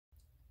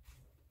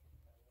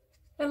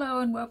Hello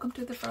and welcome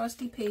to the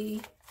Frosty Pea.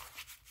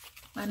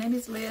 My name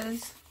is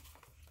Liz.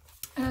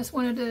 I just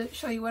wanted to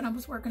show you what I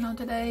was working on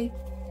today.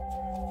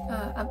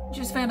 I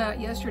just found out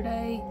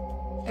yesterday,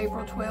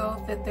 April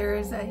 12th, that there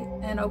is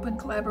an open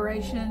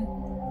collaboration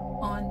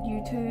on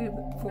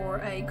YouTube for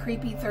a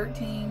Creepy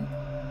 13.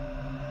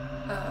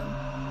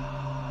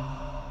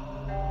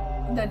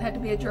 It doesn't have to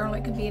be a journal,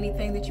 it could be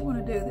anything that you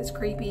want to do that's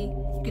creepy.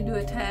 You can do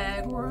a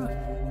tag or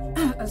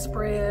a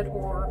spread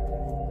or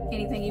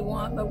anything you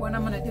want, but what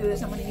I'm going to do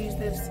is I'm going to use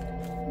this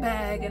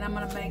bag and I'm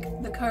going to make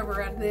the cover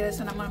out of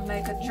this, and I'm going to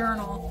make a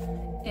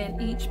journal,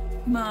 and each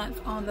month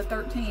on the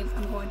 13th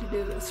I'm going to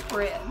do a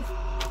spread.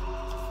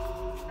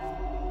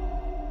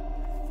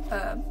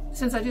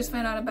 Since I just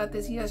found out about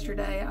this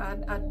yesterday,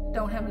 I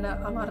don't have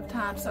a lot of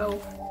time,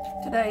 so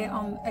today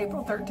on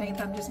April 13th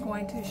I'm just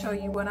going to show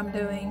you what I'm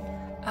doing.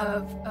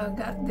 I've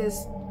got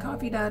this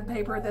coffee dyed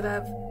paper that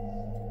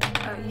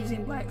I've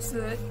using black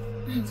soot.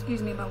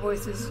 Excuse me, my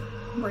voice is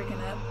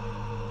breaking up.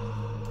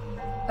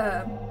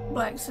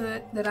 Black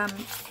soot that I'm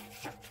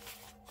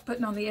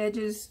putting on the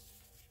edges,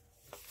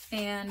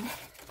 and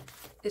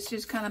it's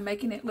just kind of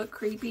making it look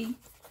creepy.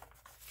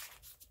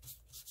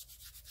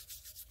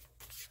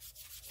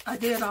 I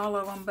did all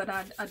of them, but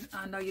I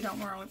know you don't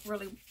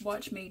really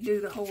watch me do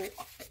the whole,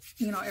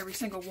 every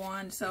single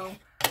one, so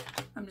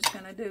I'm just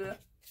going to do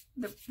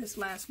this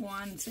last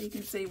one so you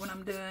can see what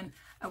I'm doing.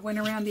 I went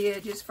around the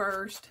edges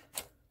first.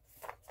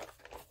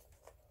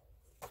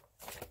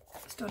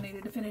 Still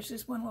needed to finish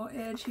this one little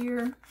edge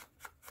here.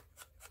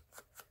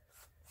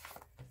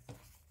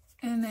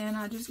 And then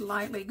I just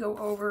lightly go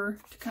over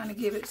to kind of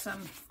give it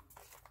some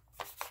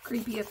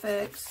creepy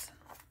effects.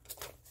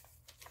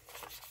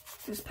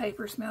 This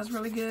paper smells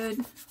really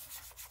good.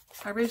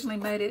 I originally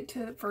made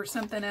it for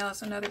something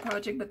else, another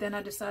project, but then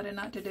I decided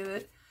not to do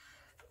it.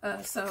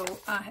 So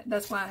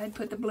that's why I had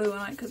put the blue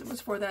on it, because it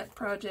was for that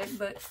project,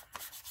 but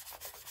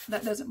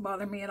that doesn't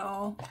bother me at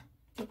all.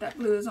 If that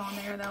blue is on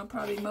there, that'll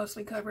probably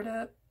mostly cover it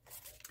up.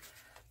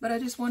 But I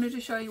just wanted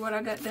to show you what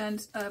I got done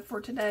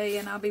for today,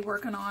 and I'll be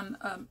working on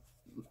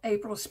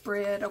April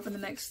spread over the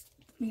next,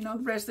 the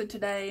rest of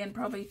today and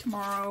probably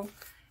tomorrow,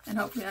 and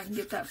hopefully I can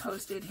get that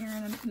posted here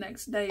in the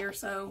next day or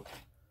so.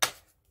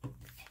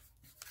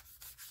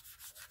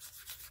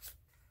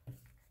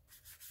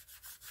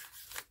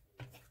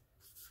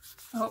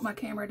 I hope my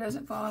camera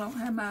doesn't fall. I don't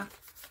have my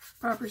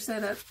proper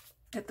setup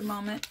at the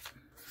moment.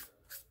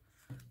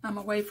 I'm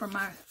away from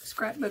my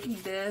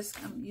scrapbooking desk.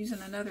 I'm using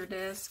another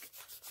desk.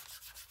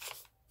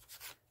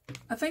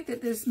 I think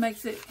that this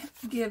makes it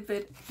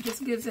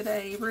just gives it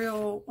a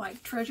real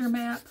like treasure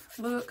map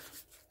look.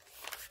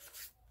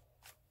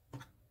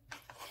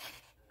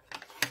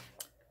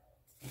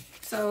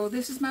 So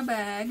this is my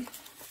bag,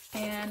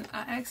 and I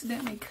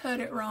accidentally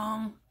cut it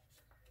wrong.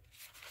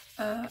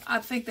 I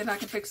think that I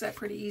can fix that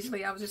pretty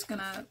easily. I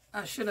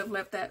should have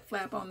left that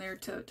flap on there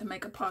to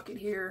make a pocket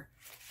here,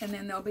 and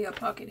then there'll be a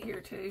pocket here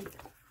too.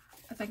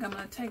 I think I'm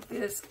going to take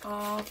this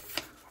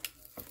off.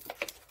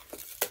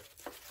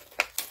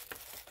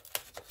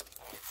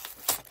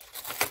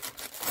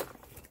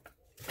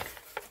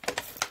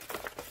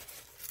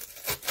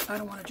 I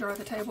don't want to jar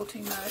the table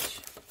too much.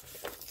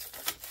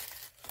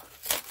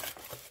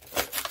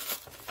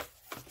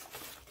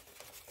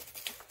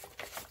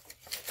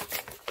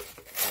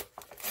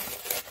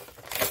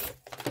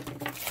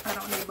 I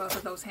don't need both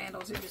of those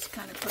handles. It just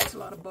kind of puts a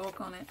lot of bulk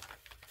on it.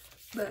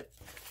 But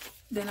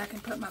then I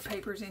can put my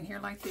papers in here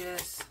like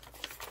this.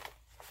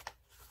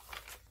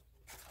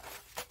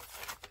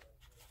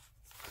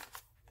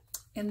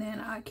 And then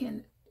I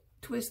can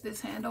twist this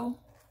handle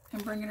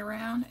and bring it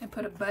around and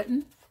put a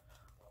button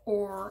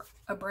or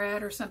a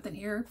brad or something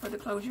here for the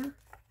closure.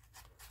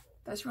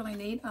 That's really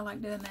neat. I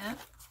like doing that.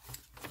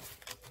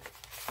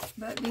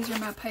 But these are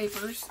my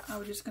papers. I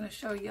was just going to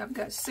show you. I've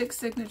got 6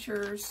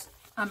 signatures.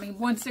 I mean,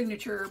 1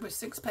 signature with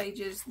 6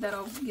 pages.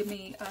 That'll give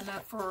me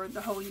enough for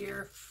the whole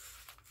year.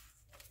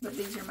 But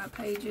these are my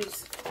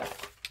pages.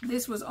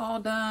 This was all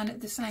done at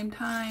the same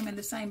time in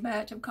the same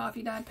batch of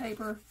coffee dyed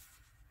paper.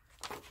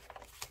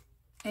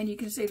 And you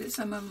can see that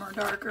some of them are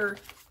darker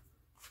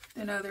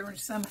than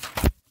others.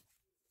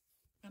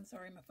 I'm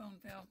sorry, my phone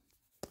fell.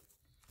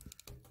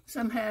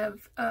 Some have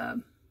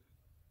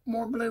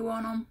more blue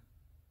on them.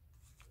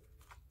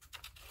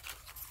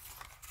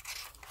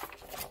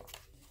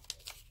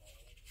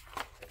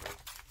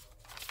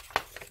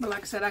 But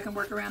like I said, I can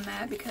work around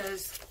that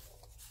because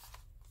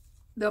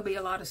there'll be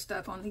a lot of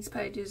stuff on these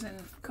pages and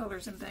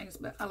colors and things,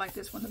 but I like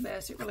this one the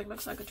best. It really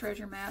looks like a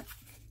treasure map.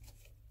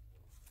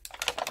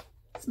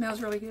 It smells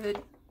really good.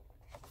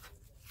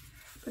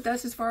 But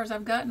that's as far as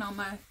I've gotten on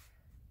my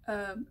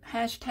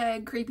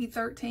hashtag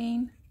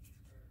Creepy13.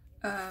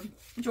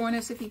 Join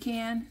us if you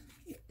can.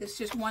 It's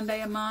just 1 day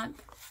a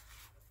month.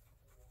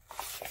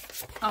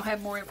 I'll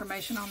have more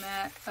information on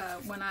that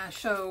when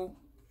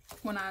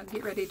I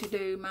get ready to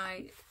do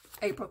my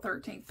April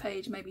 13th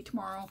page, maybe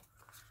tomorrow.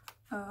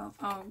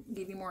 I'll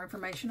give you more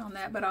information on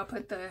that, but I'll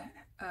put the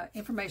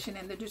information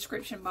in the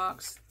description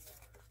box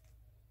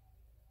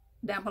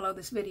down below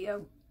this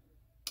video.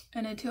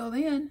 And until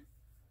then,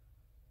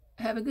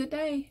 Have a good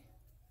day.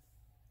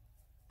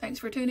 Thanks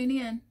for tuning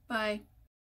in. Bye.